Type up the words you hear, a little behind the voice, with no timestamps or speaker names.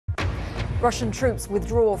Russian troops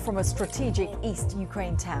withdraw from a strategic East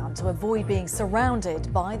Ukraine town to avoid being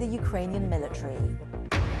surrounded by the Ukrainian military.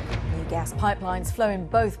 New gas pipelines flow in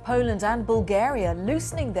both Poland and Bulgaria,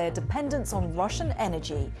 loosening their dependence on Russian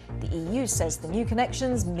energy. The EU says the new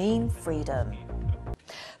connections mean freedom.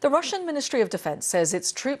 The Russian Ministry of Defense says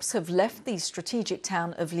its troops have left the strategic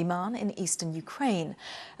town of Lyman in eastern Ukraine.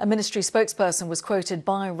 A ministry spokesperson was quoted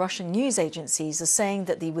by Russian news agencies as saying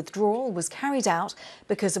that the withdrawal was carried out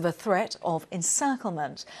because of a threat of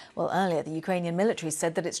encirclement. Well, earlier the Ukrainian military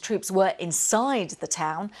said that its troops were inside the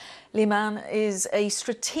town. Lyman is a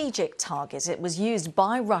strategic target. It was used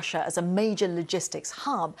by Russia as a major logistics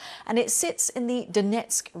hub, and it sits in the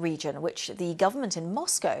Donetsk region, which the government in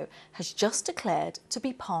Moscow has just declared to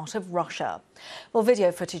be part of Russia. Well,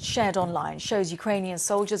 video footage shared online shows Ukrainian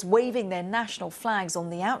soldiers waving their national flags on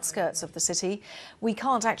the outskirts of the city. We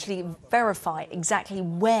can't actually verify exactly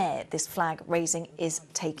where this flag raising is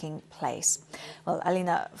taking place. Well,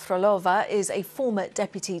 Alina Frolova is a former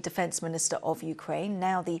Deputy Defence Minister of Ukraine,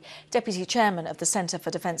 now the Deputy Chairman of the Centre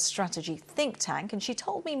for Defence Strategy think tank, and she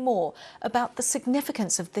told me more about the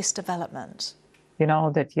significance of this development. You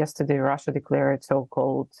know that yesterday Russia declared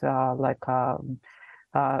so-called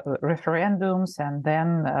referendums, and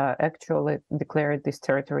then actually declared this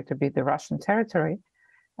territory to be the Russian territory.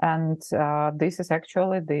 And this is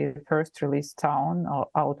actually the first released town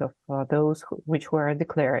out of those which were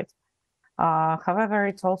declared. However,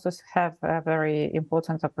 it also have a very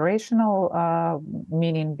important operational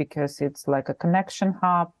meaning, because it's like a connection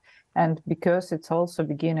hub, and because it's also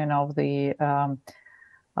beginning of the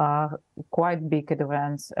quite big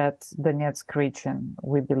advance at the Donetsk region,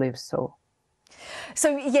 we believe so.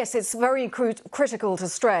 So, yes, it's very critical to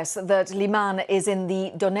stress that Lyman is in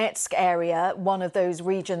the Donetsk area, one of those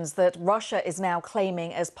regions that Russia is now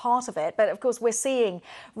claiming as part of it. But, of course, we're seeing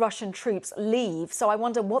Russian troops leave. So I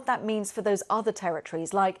wonder what that means for those other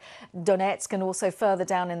territories, like Donetsk, and also further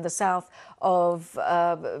down in the south of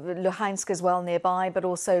Luhansk as well nearby, but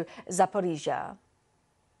also Zaporizhia.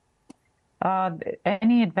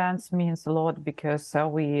 Any advance means a lot, because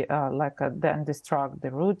we then destruct the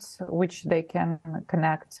routes which they can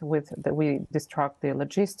connect with. We destruct the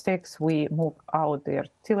logistics. We move out the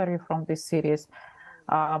artillery from these cities.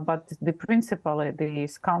 But principally,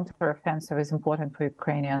 this counteroffensive is important for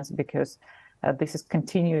Ukrainians, because this is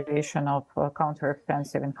continuation of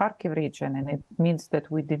counteroffensive in Kharkiv region, and it means that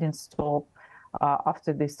we didn't stop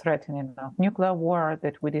after this threatening of nuclear war,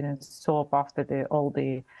 that we didn't stop after all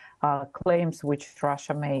the claims which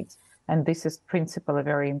Russia made. And this is principally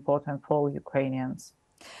very important for Ukrainians.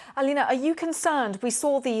 Alina, are you concerned? We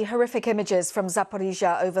saw the horrific images from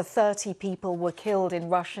Zaporizhia. Over 30 people were killed in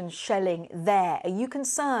Russian shelling there. Are you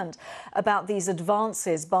concerned about these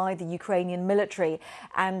advances by the Ukrainian military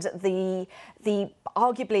and the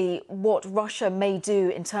arguably what Russia may do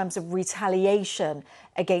in terms of retaliation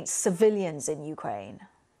against civilians in Ukraine?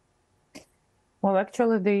 Well,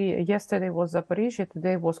 actually, yesterday was Zaporizhia,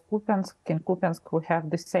 today was Kupiansk. In Kupiansk, we have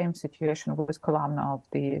the same situation with Kolomna of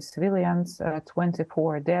the civilians,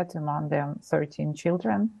 24 dead, among them 13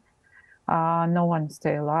 children. No one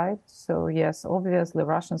stay alive. So, yes, obviously,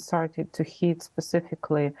 Russians started to hit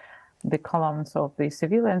specifically the columns of the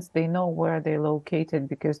civilians. They know where they're located,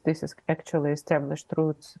 because this is actually established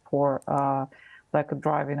routes for like a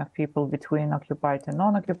driving of people between occupied and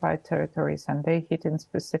non-occupied territories, and they hitting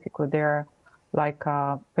specifically there, like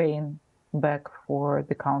paying back for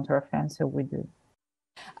the counteroffensive we do.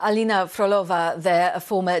 Alina Frolova there, a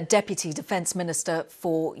former Deputy Defence Minister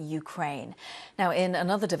for Ukraine. Now, in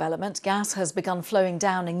another development, gas has begun flowing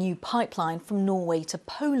down a new pipeline from Norway to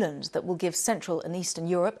Poland that will give Central and Eastern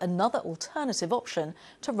Europe another alternative option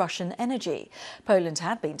to Russian energy. Poland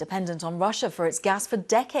had been dependent on Russia for its gas for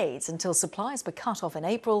decades, until supplies were cut off in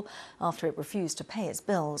April after it refused to pay its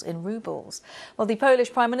bills in rubles. Well, the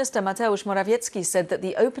Polish Prime Minister Mateusz Morawiecki said that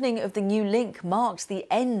the opening of the new link marks the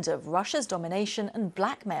end of Russia's domination and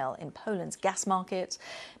blackmail in Poland's gas market.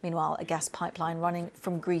 Meanwhile, a gas pipeline running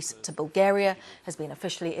from Greece to Bulgaria has been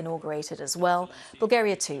officially inaugurated as well.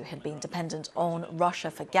 Bulgaria too had been dependent on Russia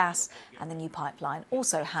for gas, and the new pipeline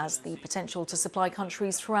also has the potential to supply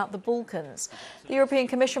countries throughout the Balkans. The European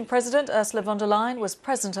Commission President Ursula von der Leyen was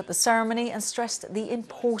present at the ceremony and stressed the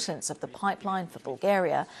importance of the pipeline for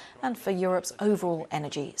Bulgaria and for Europe's overall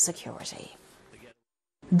energy security.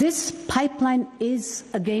 This pipeline is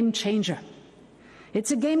a game changer.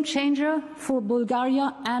 It's a game changer for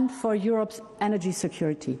Bulgaria and for Europe's energy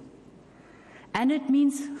security. And it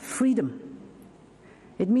means freedom.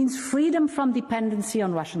 It means freedom from dependency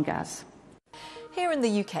on Russian gas. Here in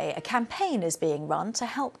the UK, a campaign is being run to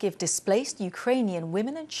help give displaced Ukrainian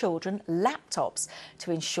women and children laptops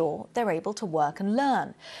to ensure they're able to work and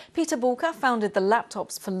learn. Peter Bulka founded the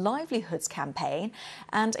Laptops for Livelihoods campaign,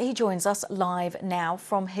 and he joins us live now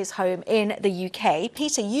from his home in the UK.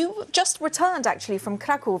 Peter, you just returned actually from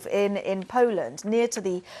Kraków in Poland, near to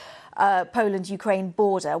the Poland-Ukraine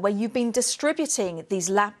border, where you've been distributing these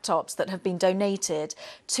laptops that have been donated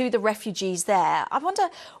to the refugees there. I wonder,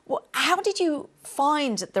 how did you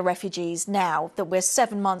find the refugees now that we're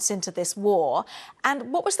 7 months into this war?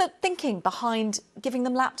 And what was the thinking behind giving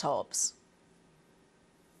them laptops?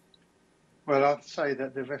 Well, I'd say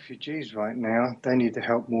that the refugees right now, they need the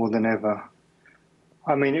help more than ever.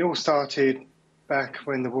 I mean, it all started back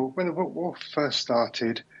when the war first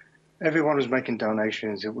started. Everyone was making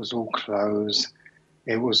donations. It was all clothes.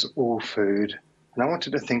 It was all food. And I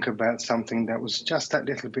wanted to think about something that was just that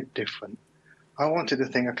little bit different. I wanted to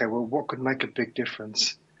think, okay, well, what could make a big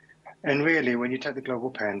difference? And really, when you take the global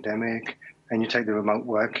pandemic and you take the remote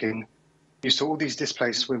working, you saw all these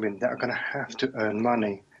displaced women that are going to have to earn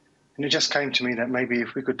money. And it just came to me that maybe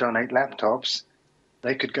if we could donate laptops,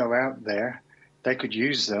 they could go out there, they could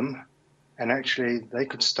use them, and actually they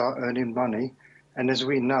could start earning money. And as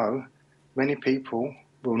we know, many people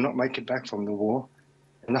will not make it back from the war.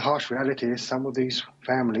 And the harsh reality is some of these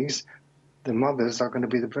families, the mothers are going to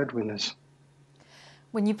be the breadwinners.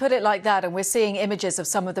 When you put it like that, and we're seeing images of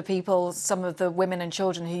some of the people, some of the women and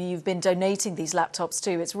children who you've been donating these laptops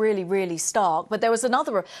to, it's really, really stark. But there was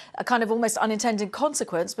another a kind of almost unintended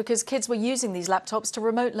consequence, because kids were using these laptops to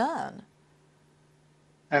remote learn.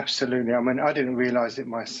 Absolutely. I mean, I didn't realise it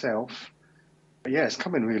myself. But yeah, it's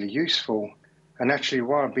coming really useful. And actually,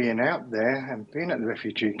 while being out there and being at the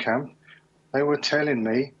refugee camp, they were telling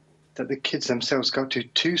me that the kids themselves go to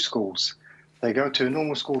 2 schools. They go to a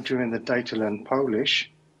normal school during the day to learn Polish,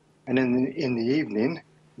 and in the evening,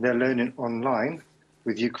 they're learning online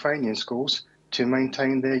with Ukrainian schools to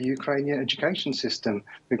maintain their Ukrainian education system,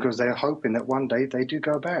 because they're hoping that one day they do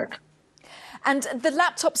go back. And the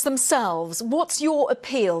laptops themselves, what's your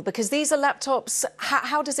appeal? Because these are laptops,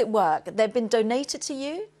 how does it work? They've been donated to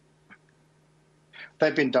you?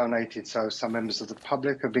 They've been donated, so some members of the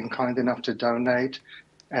public have been kind enough to donate,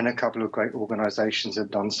 and a couple of great organisations have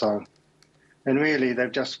done so. And really,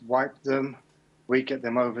 they've just wiped them. We get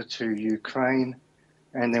them over to Ukraine,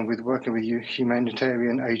 and then with working with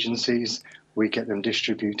humanitarian agencies, we get them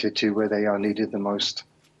distributed to where they are needed the most.